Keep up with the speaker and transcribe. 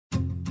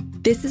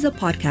This is a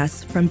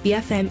podcast from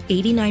BFM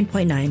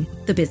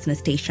 89.9, the business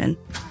station.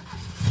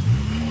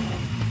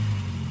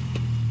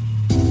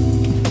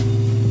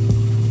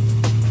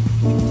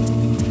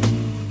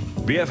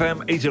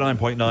 BFM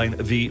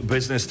 89.9, the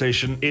business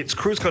station. It's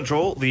Cruise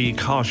Control, the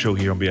car show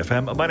here on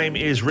BFM. My name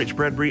is Rich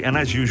Bradbury, and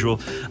as usual,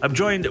 I'm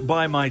joined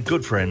by my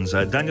good friends,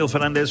 Daniel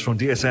Fernandez from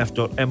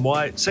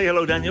DSF.my. Say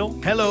hello, Daniel.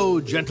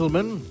 Hello,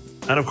 gentlemen.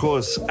 And of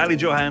course, Ali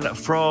Johan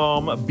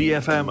from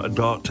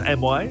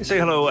BFM.my. Say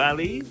hello,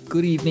 Ali.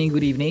 Good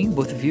evening,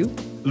 both of you.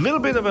 A little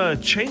bit of a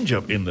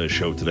change-up in the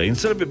show today.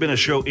 Instead of it being a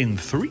show in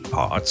 3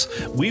 parts,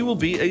 we will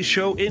be a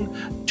show in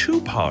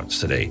 2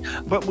 parts today.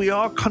 But we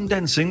are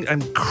condensing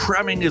and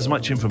cramming as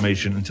much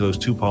information into those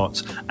 2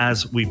 parts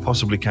as we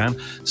possibly can.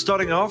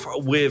 Starting off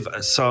with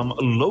some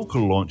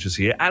local launches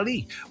here.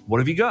 Ali, what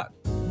have you got?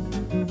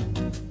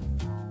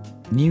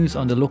 News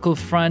on the local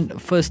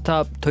front. First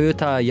up,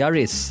 Toyota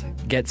Yaris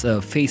gets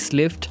a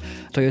facelift.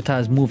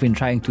 Toyota's move in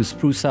trying to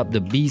spruce up the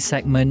B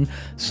segment.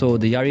 So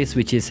the Yaris,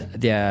 which is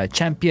their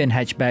champion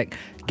hatchback,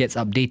 gets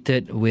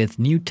updated with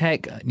new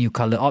tech, new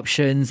color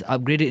options,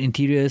 upgraded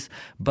interiors.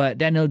 But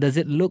Daniel, does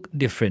it look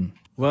different?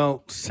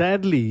 Well,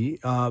 sadly,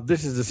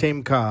 this is the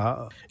same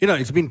car.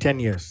 It's been 10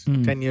 years.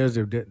 10 years,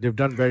 they've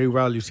done very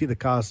well. You see the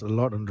cars a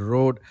lot on the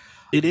road.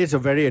 It is a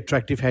very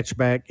attractive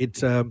hatchback.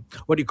 It's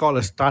what you call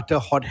a starter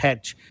hot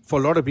hatch. For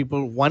a lot of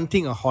people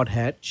wanting a hot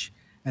hatch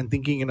and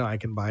thinking, I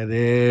can buy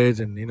this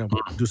and,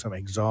 do some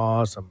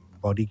exhaust, some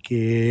body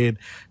kit,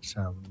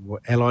 some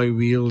alloy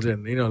wheels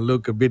and,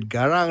 look a bit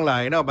garang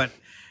lah, but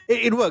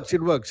it works.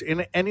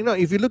 And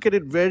if you look at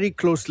it very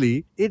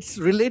closely, it's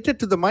related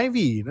to the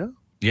Myvi,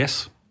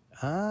 Yes.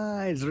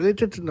 It's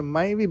related to the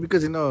Myvi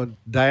because,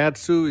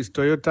 Daihatsu is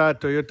Toyota,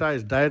 Toyota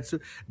is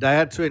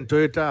Daihatsu and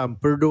Toyota are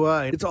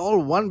Perdua. It's all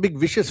one big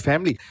vicious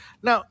family.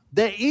 Now,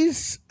 there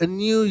is a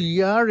new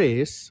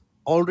Yaris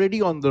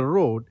already on the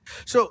road.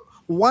 So,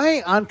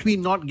 why aren't we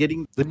not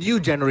getting the new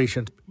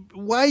generation?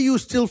 Why are you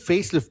still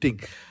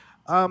facelifting?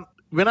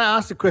 When I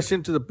asked the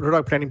question to the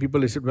product planning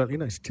people, they said, well,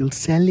 it's still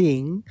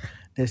selling.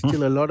 There's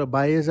still a lot of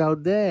buyers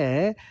out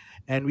there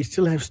and we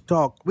still have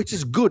stock, which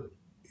is good.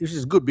 Which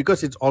is good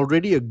because it's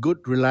already a good,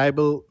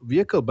 reliable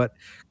vehicle. But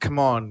come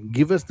on,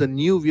 give us the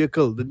new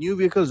vehicle. The new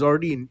vehicle is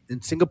already in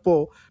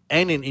Singapore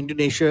and in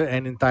Indonesia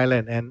and in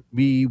Thailand, and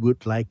we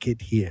would like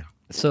it here.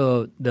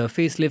 So the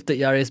facelifted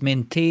Yaris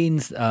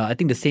maintains, I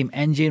think, the same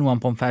engine,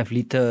 1.5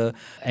 litre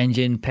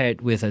engine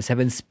paired with a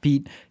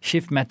 7-speed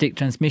Shiftmatic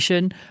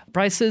transmission.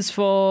 Prices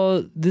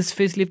for this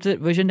facelifted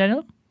version,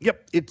 Daniel?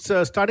 Yep, it's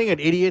starting at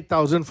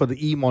 88,000 for the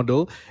E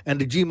model,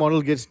 and the G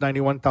model gets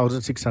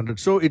 91,600.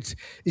 So it's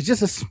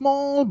just a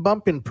small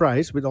bump in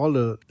price with all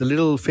the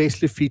little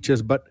facelift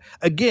features. But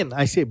again,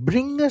 I say,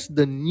 bring us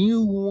the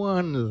new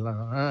one,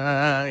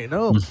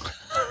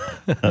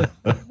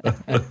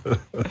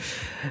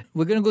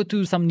 We're going to go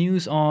to some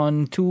news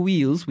on 2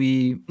 wheels.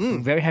 We're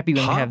very happy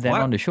when we have that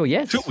on the show.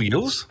 Yes. 2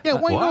 wheels? Yeah,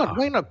 why not?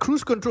 Why not?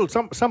 Cruise control.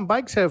 Some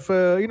bikes have,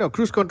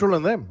 cruise control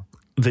on them.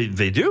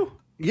 They do?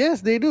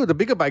 Yes, they do. The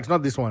bigger bikes,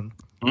 not this one.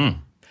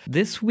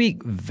 This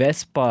week,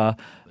 Vespa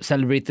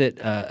celebrated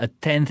a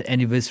 10th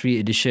anniversary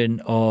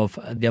edition of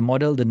their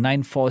model, the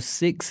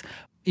 946,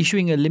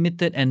 issuing a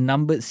limited and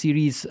numbered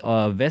series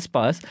of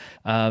Vespas.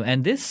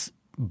 And this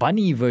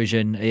bunny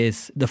version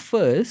is the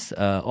first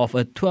of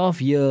a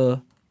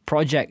 12-year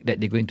project that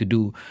they're going to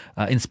do,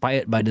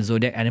 inspired by the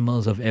zodiac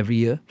animals of every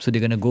year. So they're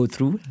going to go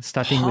through,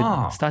 starting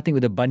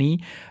with the bunny.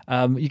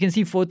 You can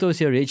see photos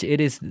here, Rich. It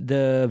is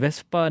the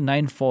Vespa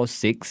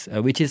 946,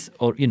 which is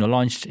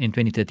launched in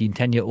 2013,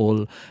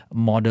 10-year-old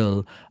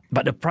model.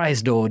 But the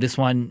price, though, this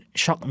one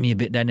shocked me a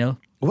bit, Daniel.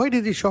 Why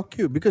did it shock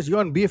you? Because you're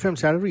on BFM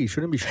salary. You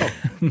shouldn't be shocked.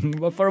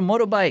 But for a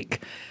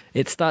motorbike,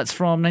 it starts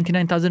from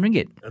 99,000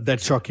 ringgit.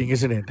 That's shocking,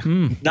 isn't it?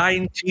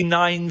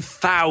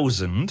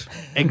 99,000?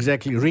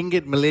 Exactly.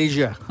 Ringgit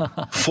Malaysia.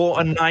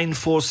 For a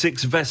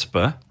 946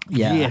 Vespa?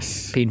 Yeah,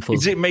 yes. Painful.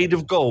 Is it made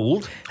of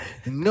gold?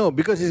 No,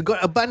 because it's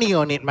got a bunny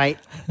on it, mate.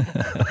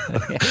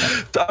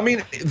 I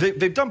mean,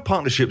 they've done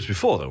partnerships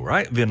before, though,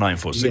 right? The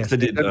 946. Yes,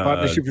 they've done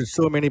partnerships with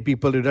so many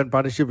people. They've done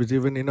partnerships with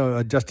even,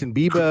 Justin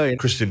Bieber. And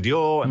Christian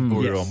Dior and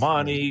Mario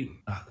Armani.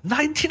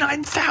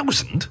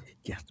 99,000?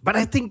 Yes. But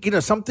I think,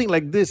 something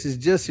like this is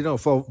just,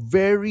 for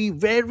very,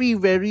 very,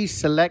 very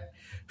select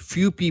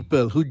few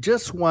people who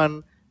just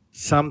want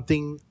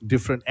something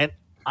different. And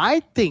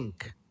I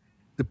think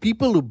the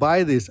people who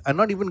buy this are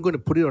not even going to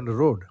put it on the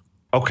road.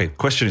 Okay,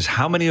 question is,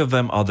 how many of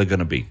them are there going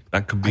to be?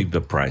 That could be the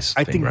price.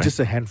 I think right?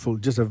 just a handful,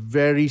 just a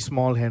very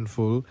small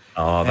handful.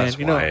 Oh, that's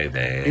why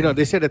they...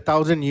 they said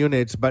 1,000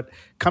 units, but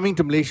coming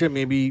to Malaysia,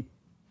 maybe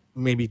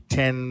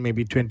 10,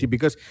 maybe 20.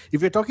 Because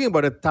if you're talking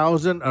about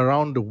 1,000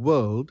 around the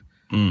world,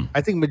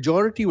 I think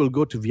majority will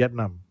go to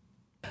Vietnam.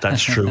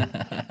 That's true.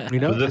 You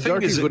know, But the thing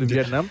majority is, go to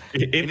Vietnam.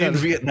 in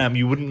Vietnam,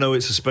 you wouldn't know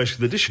it's a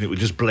special edition. It would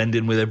just blend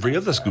in with every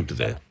other scooter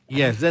there.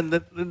 Yes, then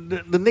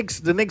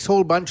the next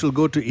whole bunch will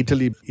go to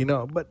Italy, you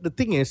know. But the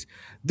thing is,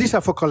 these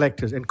are for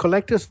collectors, and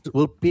collectors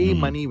will pay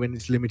money when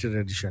it's limited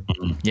edition.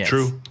 Yes.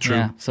 True.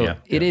 Yeah. So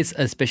it is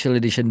a special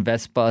edition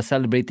Vespa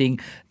celebrating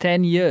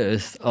 10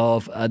 years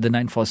of the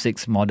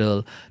 946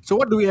 model. So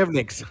what do we have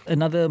next?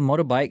 Another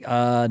motorbike.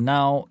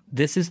 Now,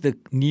 this is the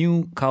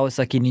new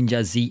Kawasaki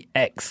Ninja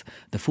ZX.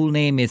 The full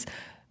name is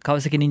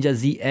Kawasaki Ninja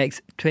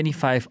ZX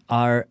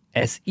 25R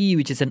SE,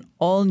 which is an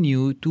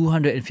all-new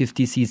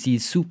 250cc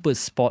super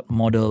sport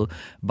model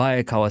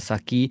by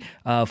Kawasaki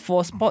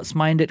for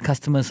sports-minded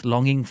customers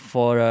longing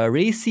for a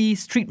racy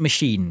street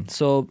machine.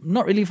 So,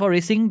 not really for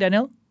racing,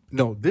 Daniel?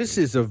 No, this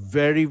is a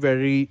very,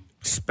 very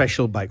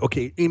special bike.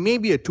 Okay, it may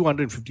be a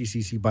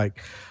 250cc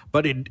bike,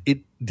 but it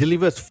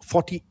delivers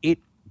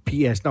 48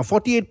 PS. Now,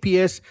 48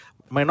 PS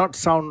might not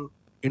sound,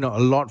 a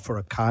lot for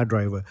a car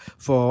driver.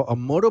 For a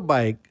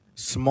motorbike,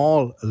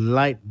 small,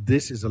 light,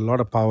 this is a lot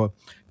of power.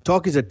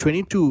 Torque is at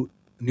 22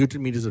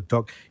 Newton meters of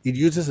torque. It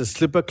uses a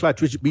slipper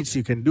clutch, which means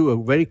you can do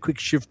a very quick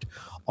shift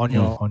on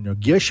your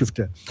gear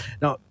shifter.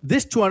 Now,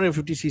 this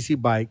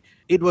 250cc bike,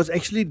 it was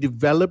actually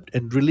developed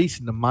and released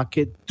in the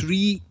market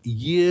 3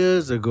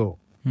 years ago.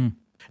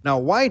 Now,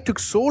 why it took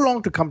so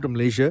long to come to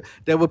Malaysia?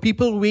 There were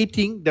people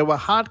waiting. There were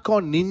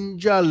hardcore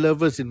Ninja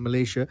lovers in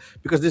Malaysia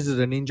because this is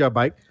a Ninja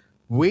bike,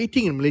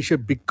 waiting in Malaysia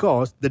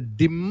because the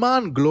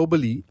demand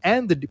globally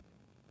and the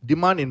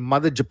demand in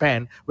Mother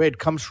Japan, where it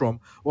comes from,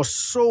 was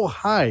so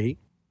high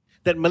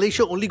that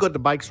Malaysia only got the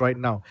bikes right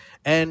now.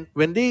 And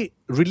when they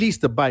released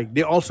the bike,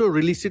 they also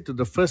released it to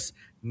the first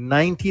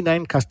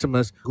 99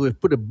 customers who have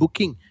put a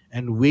booking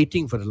and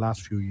waiting for the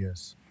last few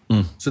years.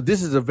 So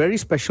this is a very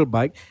special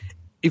bike.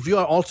 If you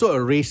are also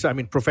a racer,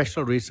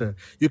 professional racer,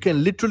 you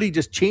can literally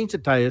just change the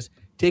tires,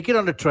 take it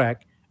on the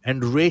track,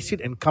 and race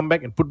it and come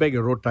back and put back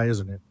your road tires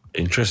on it.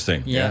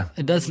 Interesting. Yeah.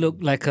 It does look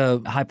like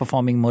a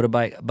high-performing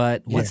motorbike,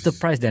 but what's the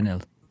price,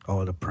 Daniel?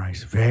 Oh, the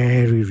price,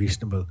 very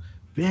reasonable.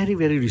 Very,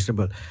 very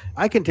reasonable.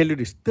 I can tell you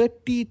this,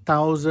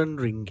 30,000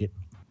 ringgit.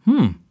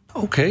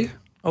 Okay.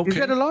 Is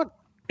that a lot?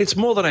 It's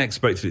more than I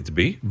expected it to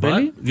be.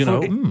 But,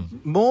 Really?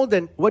 More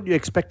than what you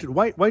expected.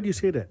 Why do you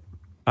say that?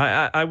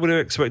 I would have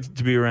expected it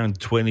to be around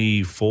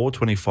 24,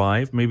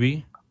 25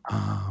 maybe.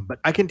 But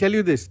I can tell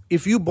you this.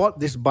 If you bought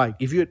this bike,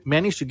 if you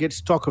managed to get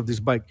stock of this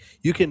bike,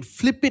 you can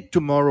flip it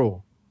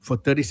tomorrow for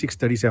 36,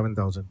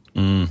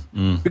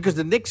 37,000. Because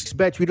the next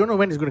batch, we don't know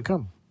when it's going to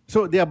come.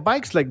 So there are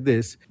bikes like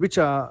this, which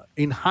are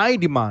in high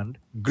demand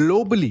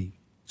globally.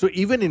 So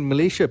even in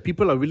Malaysia,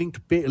 people are willing to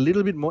pay a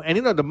little bit more. And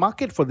the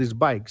market for these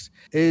bikes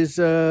is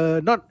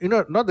not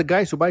the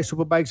guys who buy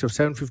super bikes of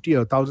 750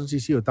 or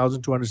 1000cc or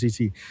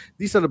 1200cc.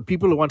 These are the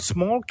people who want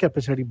small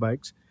capacity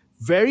bikes,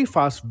 very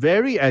fast,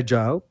 very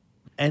agile,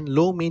 and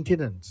low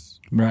maintenance.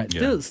 Right.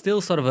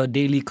 Still sort of a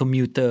daily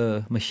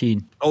commuter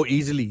machine. Oh,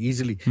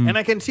 easily. And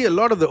I can see a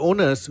lot of the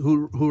owners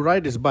who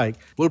ride this bike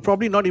will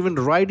probably not even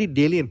ride it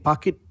daily and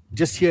park it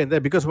just here and there.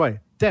 Because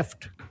why?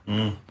 Theft.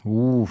 Even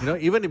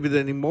with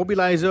an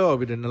immobilizer or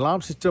with an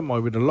alarm system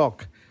or with a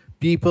lock,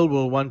 people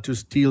will want to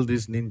steal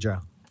this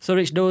Ninja. So,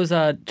 Rich, those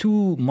are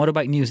two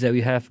motorbike news that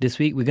we have this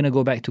week. We're going to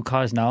go back to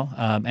cars now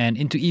and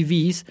into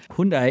EVs.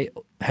 Hyundai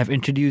have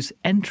introduced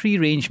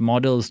entry-range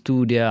models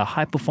to their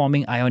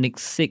high-performing Ioniq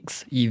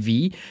 6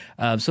 EV.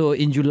 So,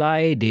 in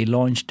July, they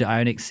launched the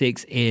Ioniq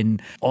 6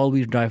 in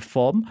all-wheel drive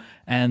form,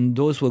 and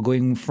those were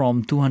going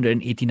from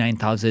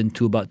 289,000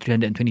 to about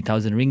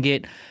 320,000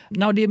 ringgit.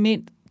 Now, they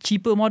made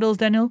cheaper models,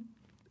 Daniel?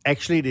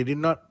 Actually, they did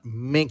not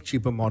make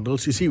cheaper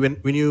models. You see, when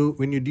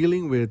you're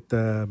dealing with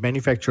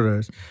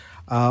manufacturers,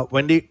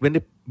 when they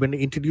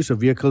introduce a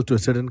vehicle to a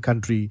certain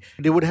country,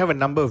 they would have a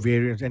number of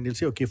variants, and they'll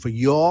say, okay, for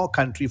your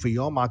country, for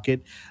your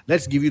market,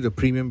 let's give you the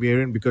premium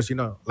variant because,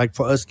 like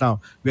for us now,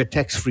 we're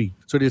tax-free.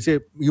 So they say,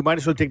 you might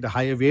as well take the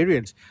higher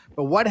variants.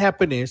 But what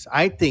happened is,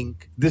 I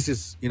think this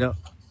is,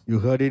 you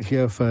heard it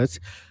here first.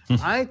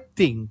 I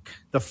think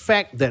the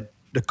fact that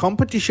the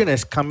competition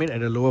has come in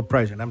at a lower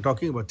price, and I'm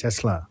talking about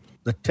Tesla.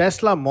 The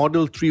Tesla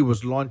Model 3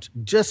 was launched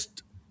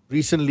just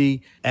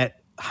recently at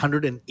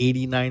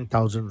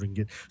 189,000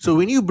 ringgit. So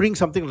when you bring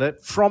something like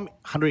that from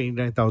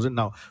 189,000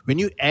 now, when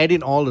you add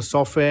in all the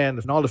software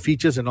and all the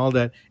features and all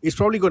that, it's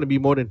probably going to be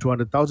more than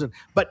 200,000.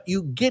 But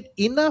you get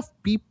enough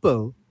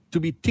people to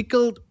be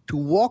tickled to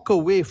walk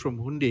away from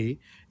Hyundai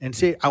and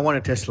say, I want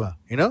a Tesla,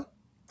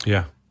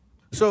 Yeah.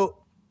 So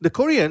the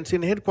Koreans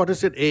in headquarters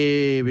said,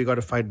 hey, we got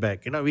to fight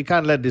back. We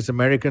can't let these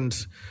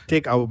Americans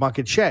take our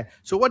market share.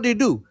 So what they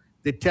do,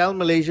 they tell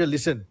Malaysia,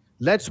 listen,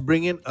 let's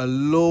bring in a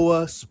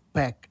lower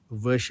spec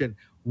version.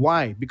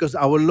 Why? Because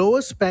our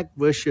lower spec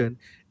version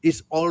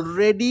is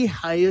already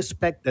higher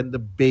spec than the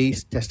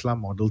base Tesla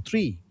Model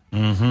 3.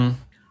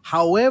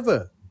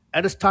 However,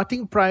 at a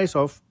starting price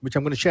of, which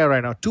I'm going to share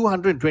right now,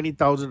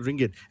 220,000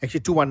 ringgit,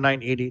 actually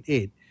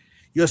 219,888,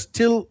 you're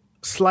still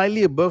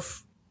slightly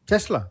above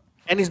Tesla.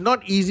 And it's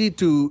not easy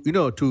to,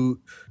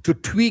 to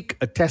tweak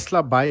a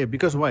Tesla buyer,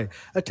 because why?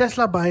 A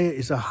Tesla buyer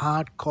is a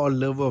hardcore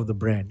lover of the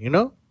brand,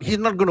 He's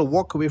not going to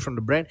walk away from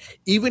the brand.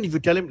 Even if you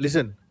tell him,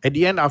 listen, at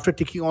the end, after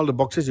ticking all the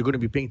boxes, you're going to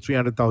be paying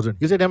 300,000.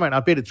 He said, never mind,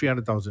 I'll pay the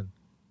 300,000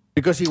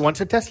 because he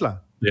wants a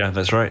Tesla. Yeah,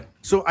 that's right.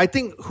 So I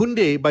think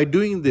Hyundai, by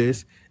doing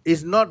this,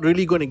 is not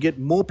really going to get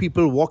more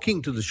people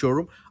walking to the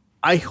showroom.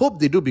 I hope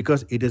they do,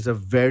 because it is a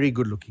very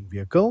good looking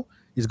vehicle.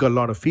 It's got a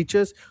lot of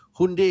features.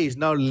 Hyundai is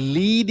now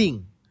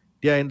leading.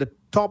 They are in the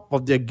top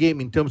of their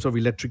game in terms of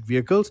electric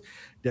vehicles.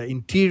 Their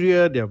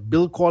interior, their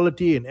build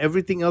quality, and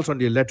everything else on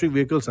the electric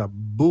vehicles are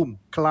boom,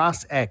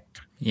 class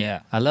act.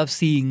 Yeah, I love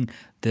seeing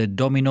the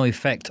domino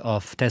effect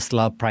of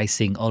Tesla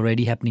pricing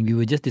already happening. We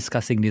were just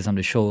discussing this on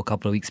the show a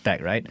couple of weeks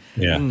back, right?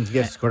 Yeah.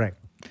 Yes, correct.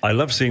 I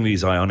love seeing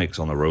these Ioniqs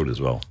on the road as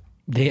well.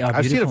 They are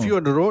I've beautiful. seen a few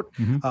on the road.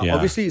 Yeah.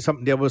 Obviously,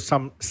 there were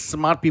some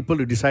smart people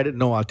who decided,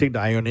 no, I'll take the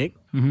Ioniq.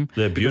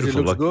 They're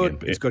beautiful looks looking.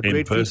 good. It's got in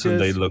great person,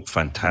 features. they look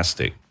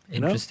fantastic.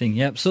 Interesting.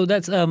 Yep. So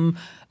that's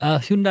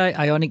Hyundai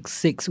Ioniq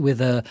 6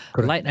 with a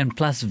Light and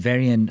Plus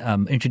variant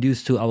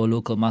introduced to our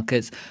local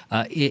markets.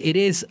 It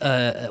is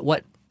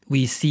what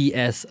we see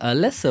as a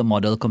lesser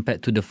model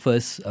compared to the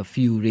first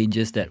few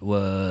ranges that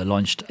were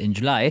launched in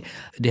July.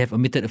 They have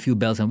omitted a few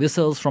bells and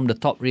whistles from the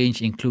top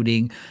range,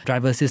 including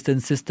driver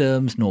assistance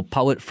systems, no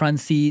powered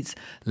front seats,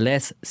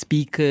 less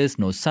speakers,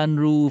 no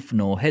sunroof,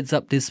 no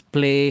heads-up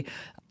display.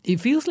 It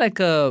feels like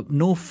a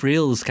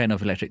no-frills kind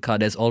of electric car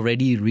that's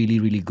already really,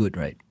 really good,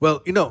 right?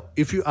 Well,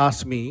 if you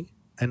ask me,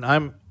 and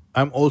I'm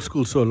old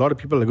school, so a lot of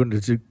people are going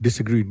to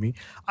disagree with me.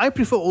 I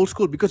prefer old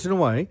school because you know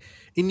why?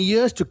 In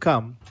years to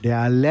come, there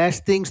are less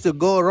things to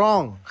go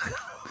wrong.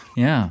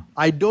 Yeah.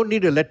 I don't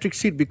need an electric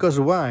seat because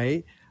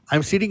why?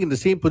 I'm sitting in the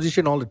same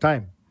position all the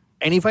time.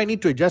 And if I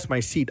need to adjust my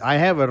seat, I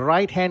have a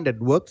right hand that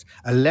works,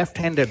 a left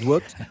hand that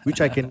works, which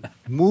I can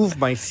move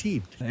my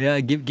seat. Yeah,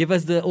 give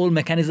us the old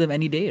mechanism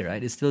any day,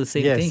 right? It's still the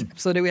same Yes. thing.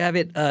 So there we have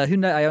it.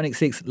 Hyundai Ioniq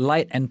 6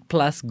 Light and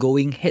Plus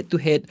going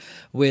head-to-head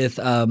with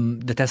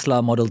the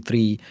Tesla Model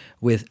 3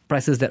 with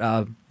prices that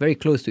are very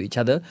close to each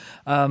other.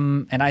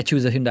 And I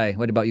choose a Hyundai.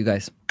 What about you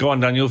guys? Go on,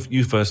 Daniel,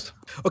 you first.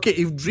 Okay,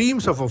 if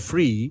dreams are for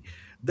free,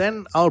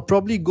 then I'll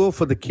probably go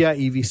for the Kia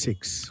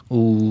EV6.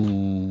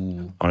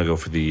 Ooh. I want to go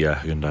for the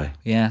Hyundai.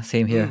 Yeah,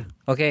 same here.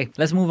 Okay,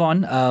 let's move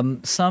on.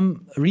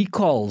 Some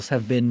recalls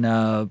have been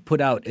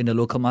put out in the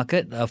local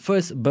market.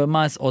 First,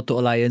 Burma's Auto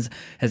Alliance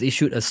has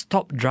issued a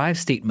stop drive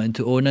statement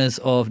to owners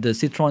of the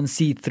Citroën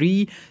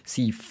C3,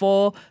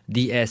 C4,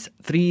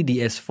 DS3,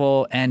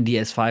 DS4 and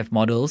DS5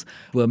 models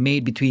were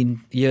made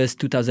between years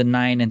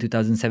 2009 and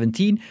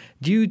 2017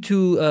 due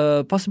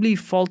to possibly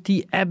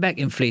faulty airbag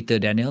inflator,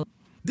 Daniel.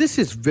 This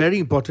is very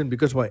important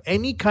because why?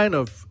 Any kind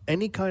of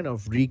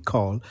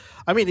recall.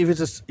 I mean, if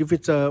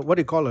it's a what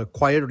do you call a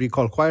quiet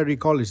recall? Quiet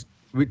recall is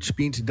which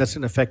means it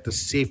doesn't affect the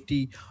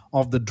safety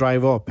of the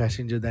driver or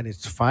passenger. Then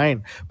it's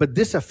fine. But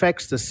this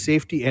affects the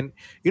safety. And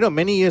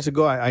many years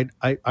ago,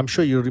 I'm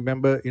sure you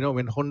remember.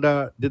 When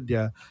Honda did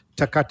their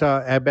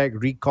Takata airbag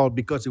recall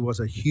because it was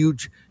a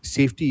huge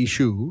safety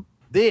issue.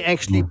 They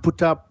actually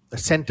put up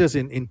centers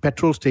in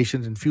petrol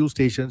stations and fuel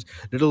stations,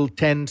 little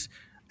tents.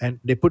 And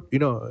they put,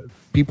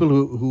 people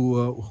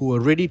who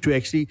are ready to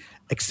actually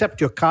accept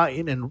your car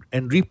in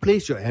and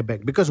replace your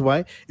airbag. Because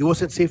why? It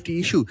was a safety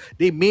issue.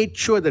 They made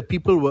sure that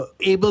people were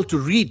able to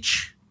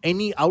reach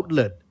any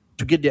outlet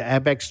to get their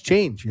airbags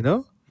changed,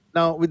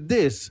 Now, with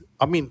this,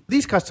 I mean,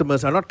 these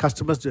customers are not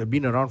customers that have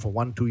been around for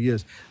 1-2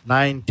 years,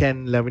 9,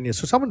 10, 11 years.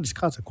 So some of these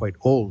cars are quite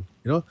old,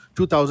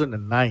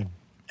 2009.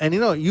 And,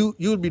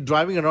 you'll be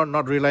driving around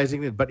not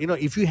realizing it. But,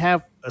 if you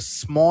have a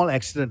small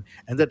accident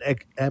and that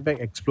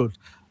airbag explodes,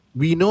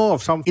 we know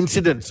of some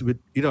incidents with,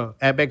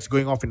 airbags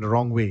going off in the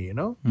wrong way,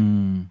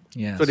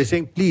 Yes. So they're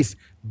saying, please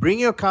bring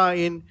your car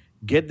in,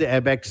 get the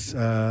airbags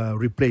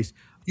replaced.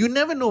 You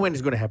never know when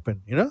it's going to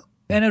happen,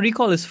 And a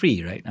recall is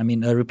free, right? I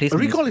mean, a A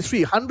replacement. recall is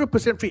free,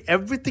 100% free.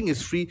 Everything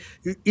is free.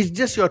 It's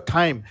just your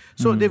time.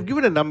 So they've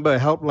given a number, a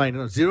helpline,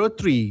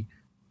 03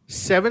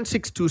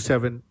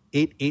 7627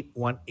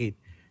 8818.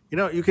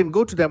 You can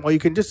go to them or you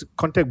can just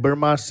contact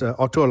Burma's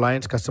Auto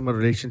Alliance customer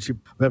relationship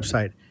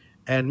website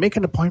and make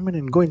an appointment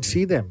and go and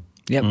see them.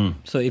 Yep.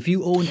 So if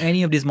you own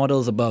any of these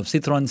models above,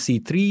 Citroën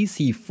C3,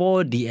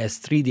 C4,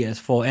 DS3,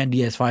 DS4 and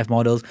DS5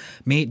 models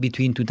made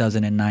between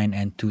 2009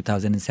 and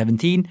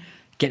 2017,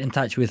 get in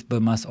touch with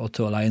Burma's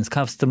Auto Alliance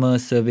customer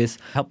service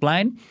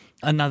helpline.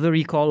 Another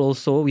recall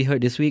also we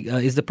heard this week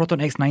is the Proton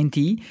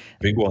X90.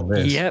 Big one,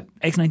 yes. Yep,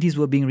 X90s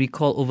were being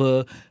recalled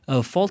over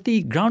a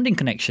faulty grounding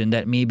connection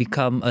that may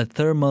become a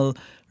thermal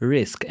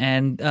risk.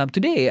 And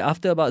today,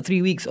 after about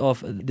 3 weeks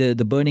of the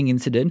burning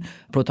incident,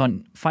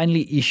 Proton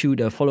finally issued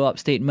a follow-up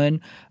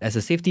statement. As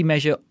a safety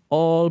measure,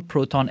 all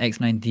Proton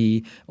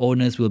X90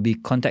 owners will be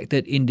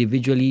contacted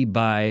individually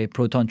by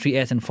Proton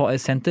 3S and 4S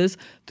centers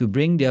to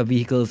bring their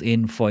vehicles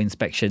in for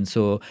inspection.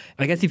 So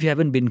I guess if you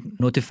haven't been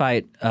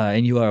notified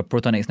and you are a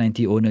Proton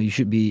X90 owner, you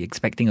should be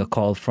expecting a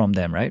call from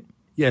them, right?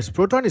 Yes,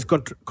 Proton is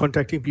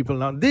contacting people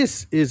now.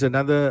 This is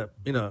another,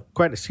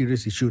 quite a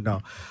serious issue now.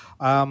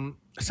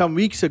 some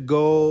weeks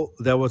ago,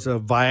 there was a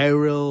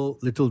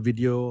viral little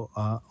video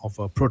of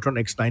a Proton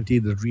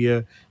X90, the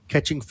rear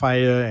catching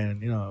fire,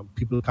 and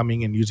people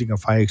coming and using a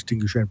fire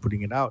extinguisher and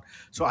putting it out.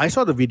 So I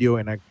saw the video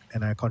and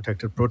I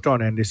contacted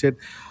Proton, and they said,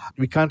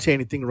 we can't say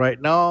anything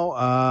right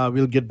now.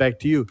 We'll get back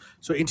to you.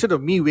 So instead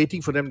of me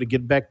waiting for them to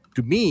get back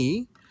to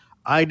me,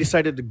 I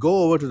decided to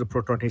go over to the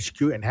Proton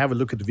HQ and have a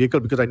look at the vehicle,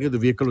 because I knew the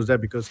vehicle was there,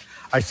 because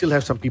I still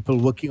have some people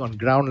working on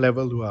ground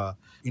level who are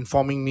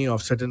informing me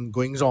of certain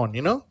goings on,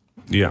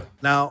 Yeah.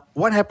 Now,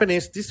 what happened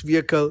is this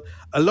vehicle,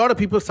 a lot of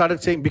people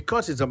started saying,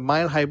 because it's a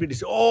mild hybrid, they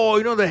say,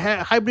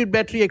 the hybrid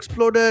battery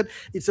exploded.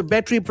 It's a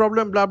battery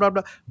problem, blah, blah,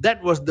 blah.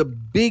 That was the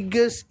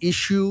biggest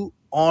issue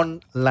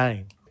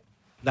online.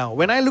 Now,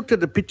 when I looked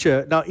at the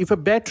picture, now if a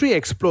battery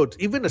explodes,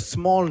 even a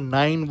small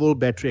 9-volt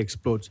battery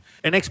explodes,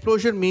 an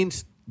explosion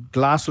means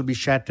glass will be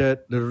shattered,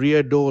 the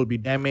rear door will be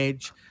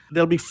damaged,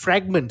 there'll be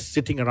fragments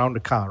sitting around the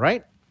car,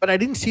 right? But I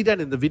didn't see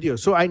that in the video.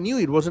 So I knew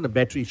it wasn't a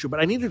battery issue,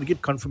 but I needed to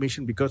get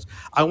confirmation, because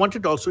I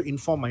wanted to also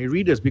inform my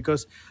readers,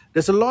 because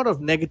there's a lot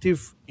of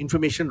negative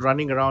information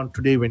running around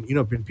today when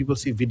people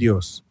see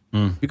videos,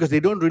 because they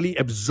don't really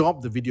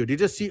absorb the video. They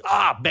just see,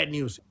 bad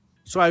news.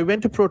 So I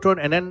went to Proton,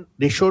 and then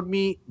they showed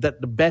me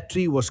that the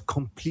battery was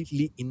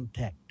completely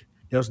intact.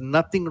 There was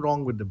nothing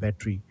wrong with the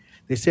battery.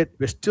 They said,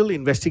 we're still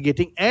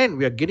investigating, and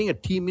we are getting a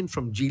team in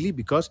from Geely,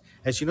 because,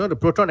 as you know, the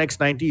Proton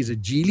X90 is a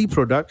Geely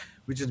product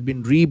which has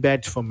been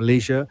rebadged for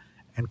Malaysia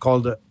and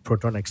called the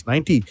Proton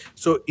X90.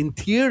 So in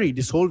theory,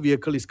 this whole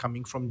vehicle is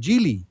coming from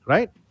Geely,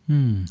 right?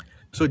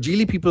 So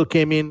Geely people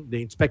came in,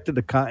 they inspected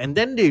the car, and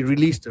then they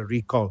released a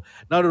recall.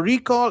 Now, the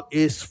recall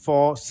is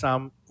for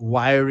some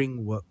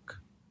wiring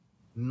work,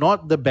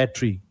 not the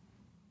battery.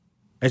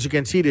 As you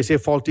can see, they say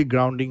faulty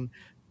grounding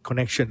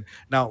connection.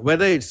 Now,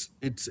 whether it's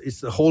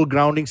the whole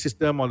grounding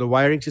system or the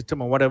wiring system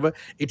or whatever,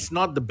 it's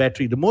not the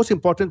battery. The most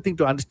important thing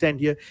to understand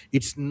here,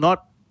 it's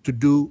not to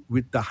do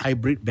with the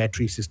hybrid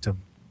battery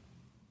system.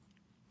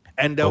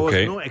 And there was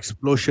no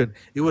explosion.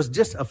 It was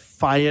just a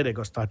fire that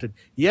got started.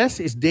 Yes,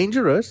 it's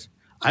dangerous.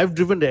 I've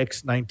driven the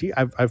X90.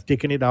 I've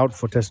taken it out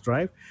for test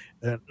drive.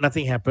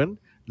 Nothing happened,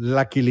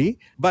 luckily.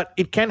 But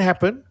it can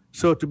happen.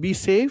 So to be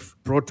safe,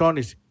 Proton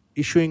is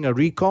issuing a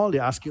recall.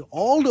 They're asking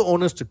all the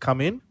owners to come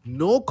in,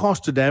 no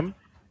cost to them.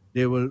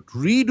 They will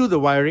redo the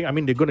wiring. I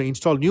mean, they're going to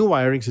install new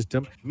wiring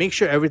system, make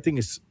sure everything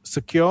is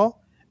secure,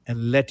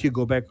 and let you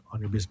go back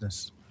on your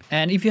business.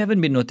 And if you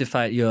haven't been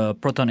notified, your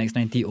Proton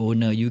X90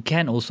 owner, you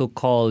can also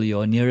call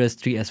your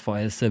nearest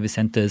 3S4S service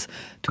centers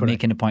to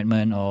make an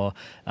appointment or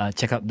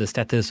check out the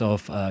status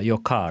of your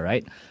car,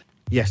 right?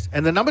 Yes.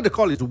 And the number to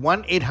call is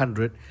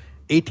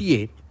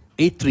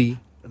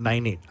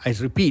 1-800-88-8398. I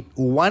repeat,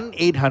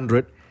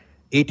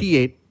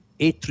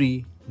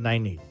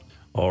 1-800-88-8398.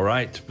 All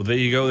right. Well, there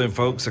you go then,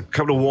 folks. A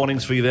couple of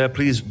warnings for you there.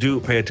 Please do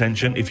pay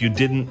attention. If you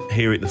didn't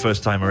hear it the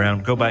first time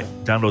around, go back,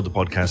 download the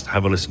podcast,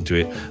 have a listen to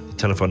it. The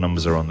telephone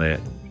numbers are on there.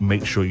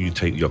 Make sure you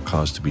take your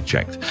cars to be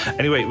checked.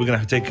 Anyway, we're going to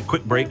have to take a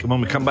quick break. And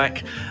when we come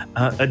back,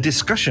 a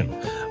discussion.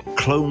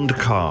 Cloned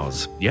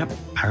cars. Yep,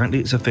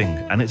 apparently it's a thing.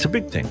 And it's a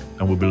big thing.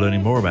 And we'll be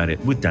learning more about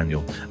it with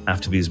Daniel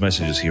after these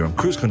messages here on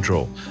Cruise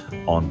Control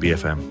on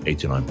BFM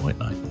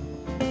 89.9.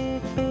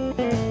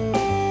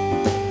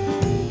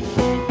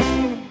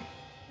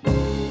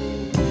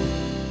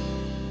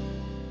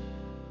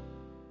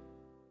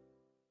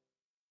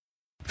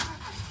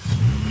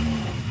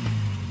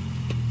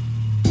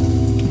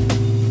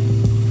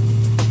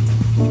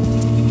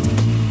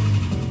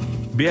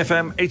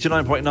 BFM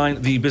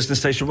 89.9, the business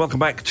station. Welcome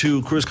back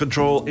to Cruise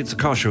Control. It's a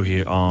car show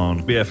here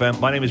on BFM.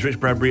 My name is Rich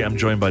Bradbury. I'm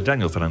joined by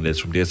Daniel Fernandez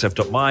from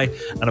DSF.my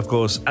and, of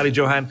course, Ali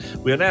Johan.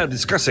 We are now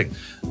discussing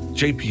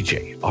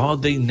JPJ. Are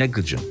they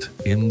negligent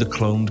in the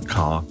cloned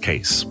car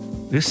case?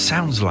 This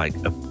sounds like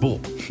a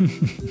book.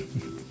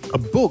 A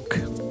book?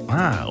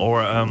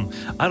 Or,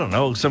 I don't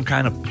know, some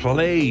kind of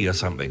play or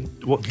something.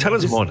 Tell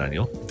us more,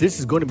 Daniel. This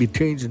is going to be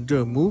changed into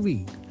a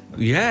movie.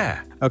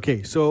 Yeah.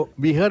 Okay, so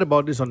we heard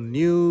about this on the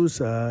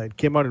news. It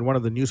came out in one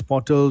of the news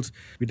portals.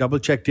 We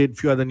double-checked it. A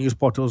few other news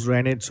portals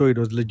ran it, so it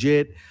was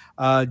legit.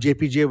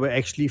 JPJ were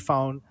actually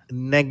found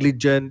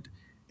negligent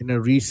in a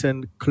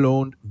recent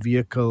cloned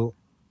vehicle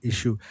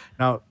issue.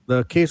 Now,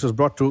 the case was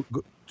brought to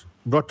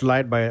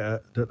light by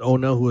the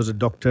owner, who was a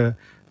doctor,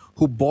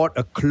 who bought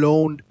a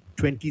cloned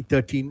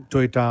 2013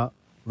 Toyota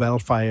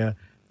Wildfire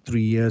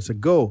 3 years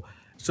ago.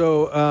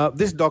 So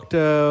this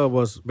doctor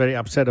was very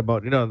upset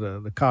about,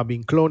 the car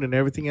being cloned and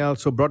everything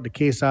else. So brought the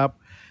case up,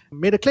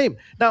 made a claim.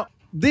 Now,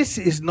 this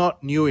is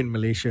not new in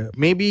Malaysia.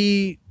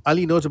 Maybe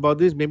Ali knows about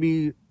this.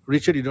 Maybe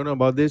Richard, you don't know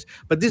about this.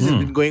 But this has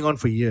been going on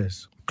for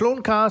years.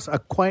 Clone cars are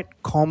quite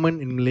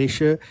common in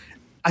Malaysia.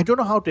 I don't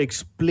know how to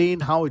explain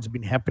how it's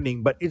been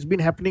happening, but it's been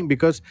happening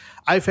because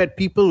I've had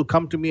people who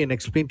come to me and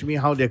explain to me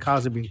how their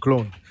cars have been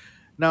cloned.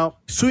 Now,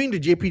 suing the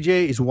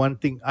JPJ is one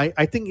thing.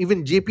 I think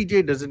even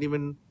JPJ doesn't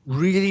even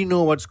really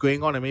know what's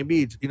going on. And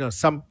maybe it's,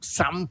 some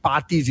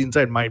parties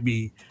inside might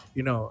be,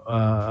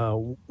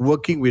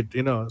 working with,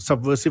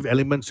 subversive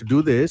elements to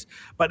do this.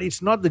 But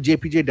it's not the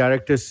JPJ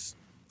director's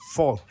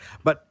fault.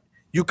 But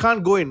you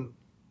can't go and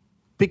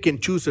pick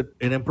and choose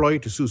an employee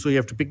to sue. So you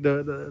have to pick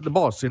the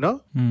boss,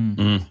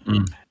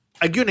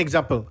 I give you an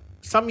example.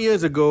 Some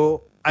years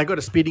ago, I got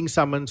a speeding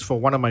summons for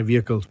one of my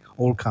vehicles,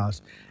 old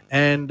cars.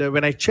 And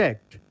when I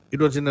checked, it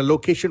was in a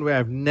location where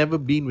I've never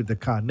been with the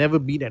car, never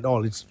been at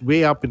all. It's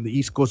way up in the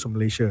east coast of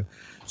Malaysia.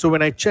 So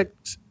when I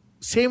checked,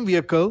 same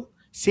vehicle,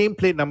 same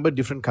plate number,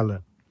 different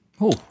color.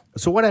 Oh,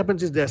 So what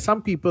happens is there are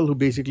some people who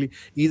basically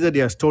either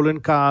they are stolen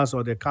cars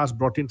or their cars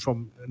brought in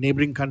from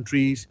neighboring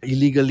countries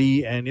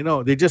illegally, and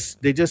they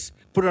just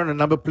put on a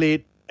number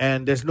plate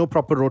and there's no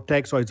proper road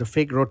tax, or it's a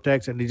fake road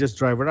tax, and they just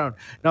drive around.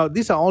 Now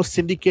these are all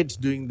syndicates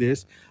doing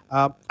this.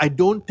 I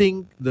don't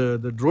think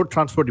the road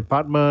transport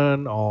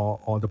department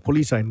or the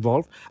police are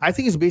involved. I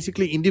think it's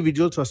basically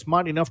individuals who are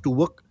smart enough to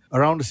work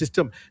around the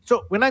system.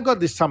 So when I got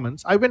this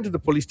summons, I went to the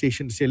police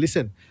station to say,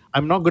 listen,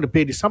 I'm not going to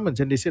pay the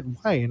summons. And they said,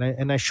 why?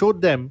 And I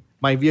showed them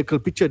my vehicle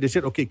picture. They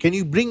said, okay, can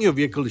you bring your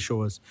vehicle to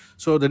show us?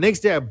 So the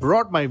next day I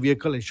brought my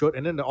vehicle and showed,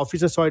 and then the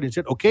officer saw it and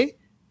said, okay,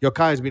 your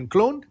car has been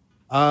cloned.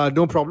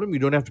 No problem. You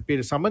don't have to pay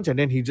the summons. And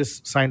then he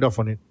just signed off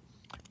on it.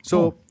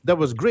 So that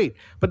was great.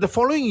 But the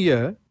following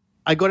year,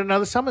 I got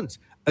another summons.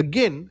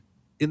 Again,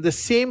 in the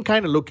same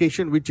kind of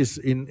location, which is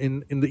in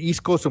the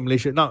east coast of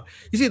Malaysia. Now,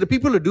 you see, the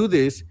people who do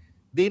this,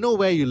 they know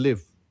where you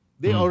live.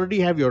 They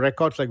already have your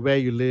records, like where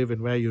you live and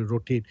where you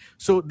rotate.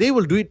 So they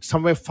will do it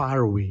somewhere far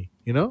away,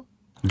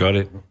 Got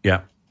it.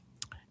 Yeah.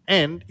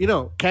 And,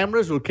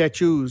 cameras will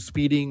catch you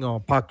speeding or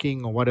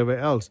parking or whatever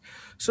else.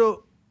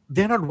 So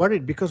they're not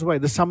worried because why?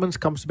 The summons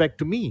comes back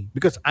to me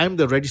because I'm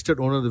the registered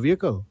owner of the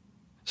vehicle.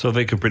 So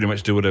they can pretty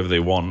much do whatever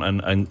they want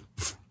and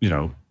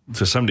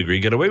to some degree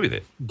get away with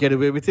it. Get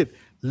away with it.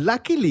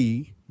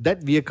 Luckily,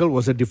 that vehicle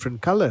was a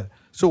different color.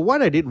 So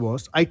what I did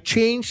was I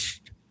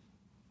changed.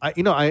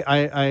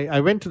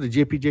 I went to the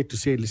JPJ to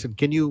say, listen,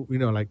 can you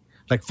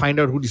find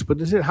out who this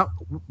person is?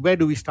 Where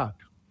do we start?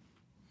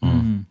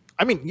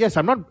 I mean, yes,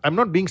 I'm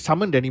not being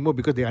summoned anymore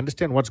because they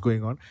understand what's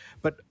going on.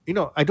 But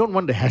I don't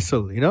want the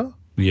hassle.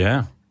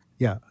 Yeah.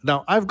 Yeah.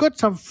 Now I've got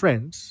some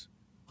friends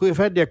who have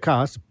had their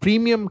cars,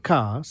 premium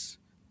cars,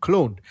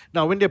 cloned.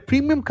 Now, when their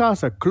premium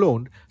cars are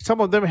cloned,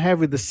 some of them have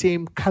with the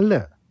same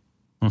color.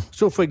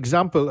 So, for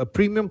example, a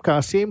premium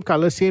car, same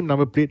color, same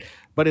number plate,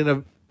 but in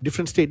a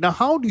different state. Now,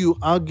 how do you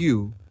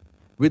argue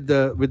with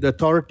the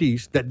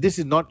authorities that this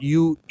is not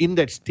you in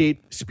that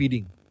state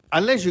speeding?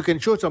 Unless you can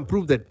show some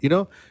proof that,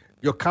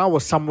 your car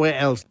was somewhere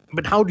else.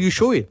 But how do you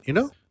show it,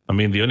 I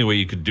mean, the only way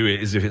you could do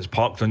it is if it's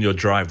parked on your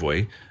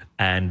driveway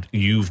and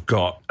you've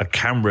got a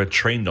camera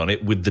trained on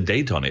it with the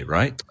date on it,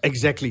 right?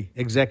 Exactly.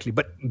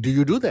 But do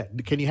you do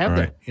that? Can you have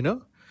Right.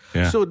 that,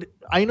 Yeah. So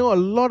I know a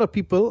lot of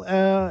people,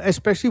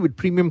 especially with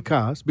premium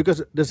cars,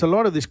 because there's a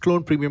lot of these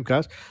clone premium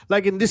cars.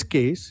 Like in this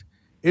case,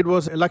 it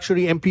was a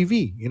luxury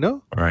MPV,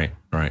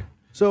 Right.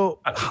 So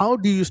how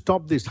do you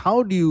stop this?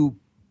 How do you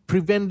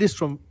prevent this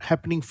from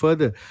happening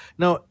further?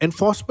 Now,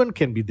 enforcement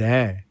can be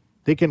there.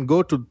 They can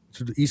go to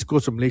the east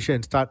coast of Malaysia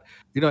and start,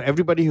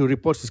 everybody who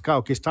reports this car,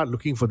 okay, start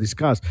looking for these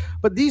cars.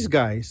 But these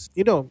guys,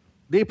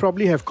 they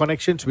probably have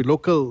connections with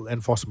local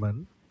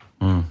enforcement.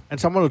 And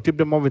someone will tip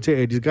them off and say,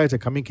 hey, these guys are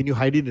coming. Can you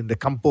hide it in the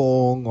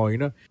kampong?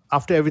 Or,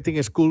 after everything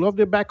is cooled off,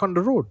 they're back on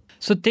the road.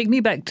 so take me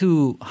back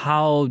to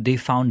how they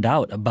found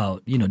out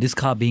about, this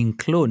car being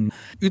cloned.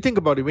 You think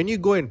about it. When you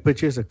go and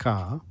purchase a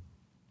car,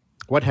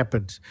 what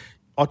happens?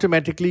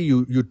 Automatically,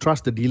 you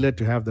trust the dealer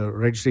to have the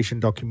registration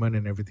document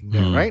and everything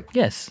there, right?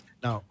 Yes.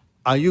 Now,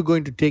 are you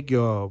going to take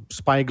your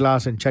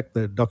spyglass and check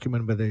the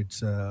document whether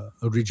it's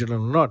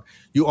original or not?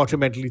 You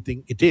automatically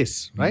think it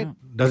is, right?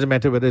 Doesn't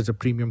matter whether it's a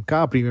premium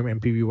car, premium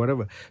MPV,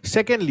 whatever.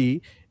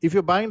 Secondly, if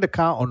you're buying the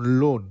car on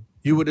loan,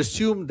 you would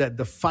assume that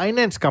the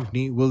finance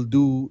company will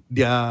do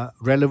their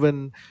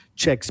relevant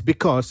checks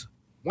because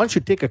once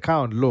you take a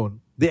car on loan,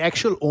 the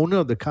actual owner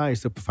of the car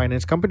is the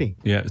finance company.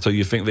 Yeah. So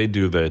you think they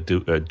do their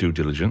due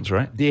diligence,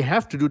 right? They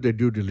have to do their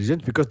due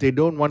diligence because they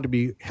don't want to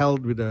be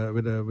held with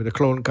a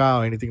clone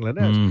car or anything like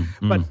that.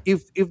 But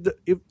if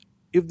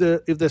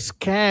the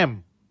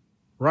scam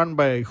run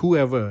by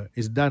whoever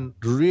is done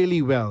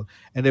really well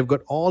and they've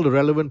got all the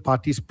relevant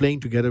parties playing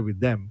together with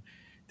them,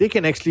 they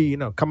can actually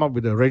come up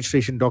with a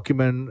registration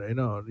document,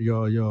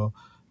 your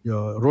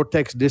road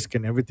tax disc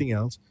and everything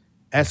else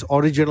as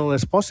original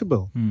as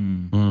possible.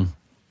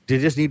 They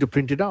just need to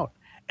print it out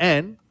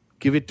and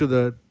give it to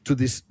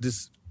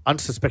this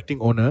unsuspecting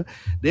owner.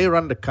 They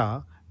run the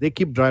car. They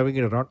keep driving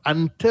it around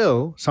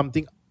until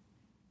something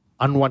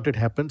unwanted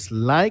happens,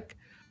 like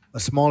a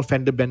small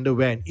fender bender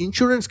where an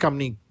insurance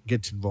company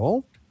gets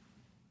involved.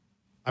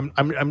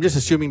 I'm just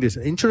assuming this.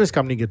 Insurance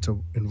company gets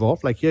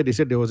involved. Like here, they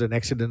said there was an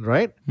accident,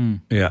 right?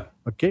 Yeah.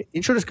 Okay.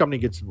 Insurance company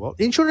gets involved.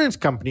 Insurance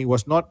company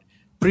was not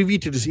privy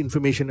to this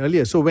information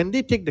earlier. So when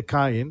they take the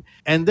car in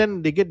and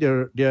then they get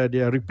their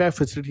repair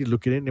facility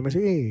look at it, they may say,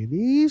 hey,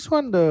 this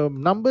one, the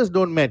numbers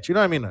don't match. You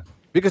know what I mean?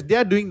 Because they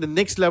are doing the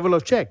next level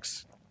of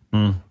checks.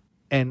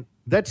 And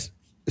that's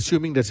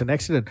assuming there's an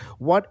accident.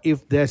 What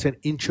if there's an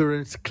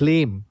insurance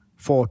claim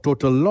for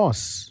total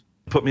loss?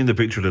 Put me in the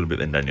picture a little bit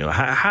then, Daniel.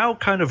 How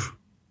kind of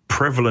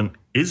prevalent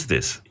is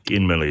this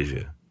in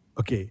Malaysia?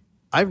 Okay.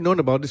 I've known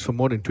about this for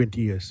more than 20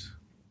 years.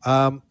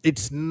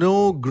 It's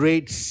no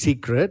great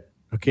secret,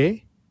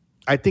 okay?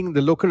 I think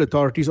the local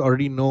authorities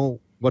already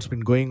know what's been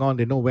going on.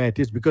 They know where it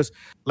is because,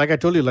 like I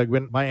told you, like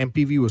when my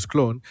MPV was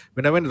cloned,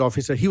 when I went to the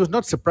officer, he was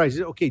not surprised. He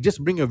said, okay,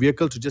 just bring your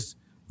vehicle to just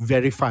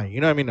verify.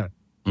 You know what I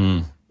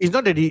mean? It's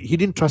not that he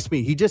didn't trust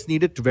me. He just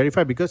needed to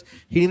verify because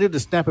he needed to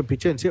snap a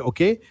picture and say,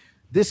 okay,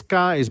 this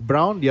car is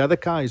brown, the other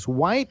car is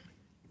white.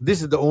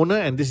 This is the owner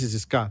and this is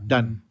his car.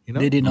 Done. You know?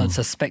 They did not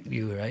suspect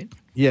you, right?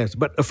 Yes,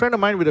 but a friend of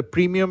mine with a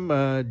premium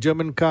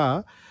German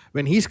car,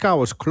 when his car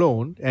was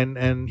cloned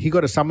and he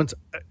got a summons,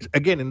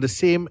 again, in the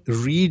same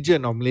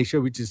region of Malaysia,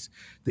 which is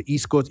the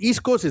East Coast.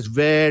 East Coast is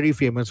very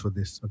famous for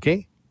this,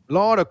 okay? A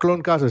lot of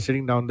clone cars are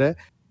sitting down there.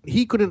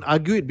 He couldn't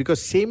argue it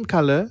because same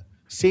color,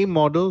 same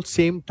model,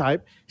 same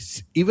type.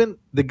 Even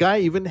the guy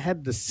even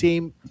had the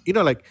same, you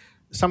know, like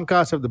some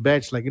cars have the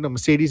badge, like, you know,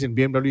 Mercedes and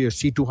BMW have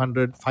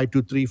C200,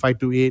 523,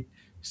 528,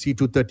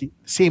 C230,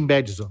 same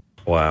badge as well.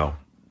 Wow.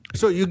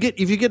 So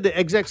if you get the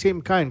exact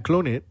same car and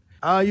clone it,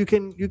 you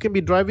can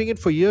be driving it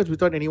for years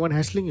without anyone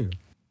hassling you.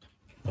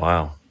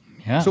 Wow.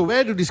 Yeah. So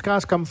where do these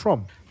cars come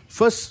from?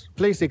 First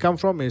place they come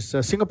from is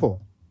Singapore.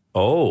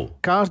 Oh.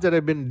 Cars that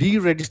have been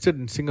deregistered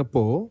in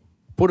Singapore,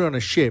 put on a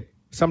ship,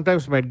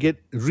 sometimes might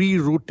get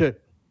rerouted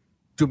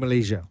to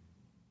Malaysia.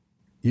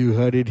 You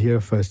heard it here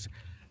first.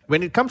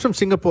 When it comes from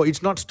Singapore,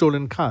 it's not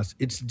stolen cars.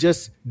 It's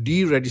just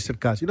deregistered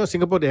cars. You know,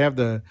 Singapore, they have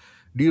the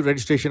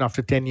deregistration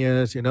after 10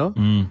 years, you know,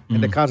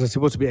 and the cars are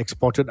supposed to be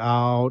exported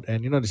out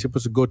and, you know, they're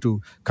supposed to go to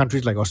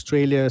countries like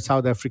Australia,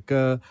 South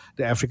Africa,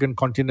 the African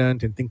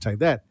continent and things like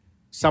that.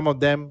 Some of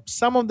them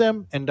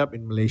end up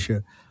in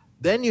Malaysia.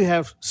 Then you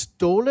have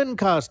stolen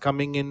cars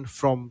coming in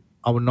from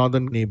our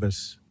northern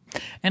neighbors.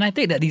 And I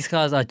take that these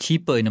cars are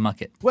cheaper in the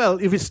market. Well,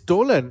 if it's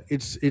stolen,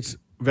 it's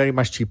very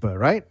much cheaper,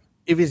 right?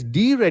 If it's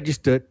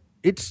deregistered,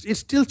 it's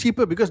still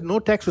cheaper because no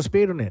tax was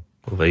paid on it.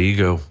 Well, there you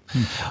go.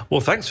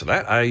 Well, thanks for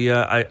that.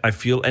 I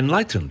feel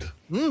enlightened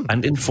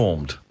and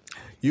informed.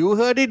 You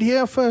heard it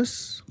here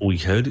first. We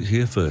heard it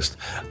here first.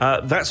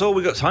 That's all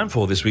we got time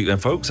for this week then,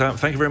 folks.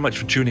 Thank you very much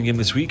for tuning in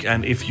this week.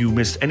 And if you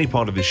missed any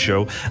part of this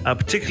show,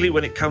 particularly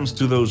when it comes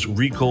to those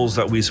recalls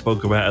that we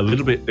spoke about a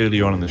little bit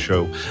earlier on in the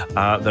show,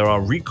 there are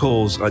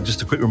recalls,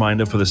 just a quick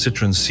reminder, for the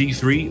Citroen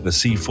C3, the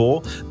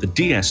C4, the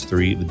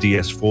DS3, the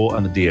DS4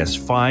 and the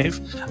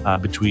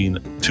DS5 between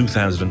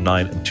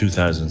 2009 and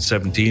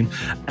 2017.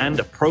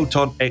 And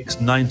Proton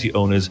X90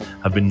 owners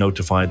have been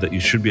notified that you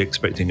should be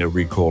expecting a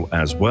recall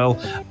as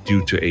well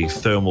due to a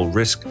thermal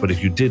risk. But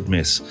if you did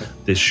miss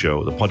this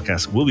show, the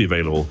podcast will be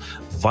available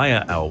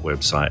via our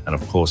website, and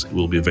of course it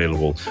will be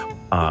available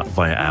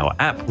via our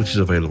app, which is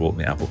available in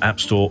the Apple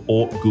App Store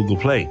or Google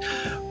Play.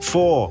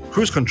 For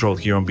Cruise Control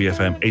here on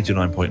BFM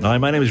 89.9,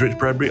 my name is Rich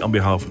Bradbury on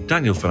behalf of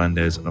Daniel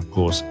Fernandez and of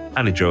course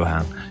Ali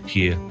Johan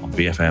here on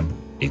BFM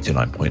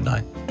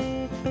 89.9.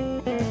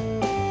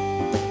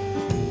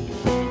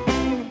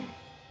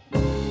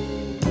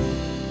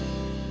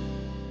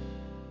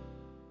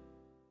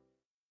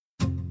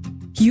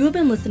 You have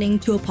been listening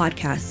to a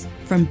podcast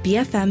from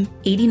BFM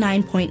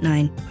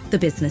 89.9, the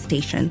business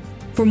station.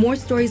 For more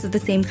stories of the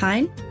same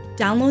kind,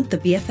 download the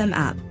BFM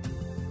app.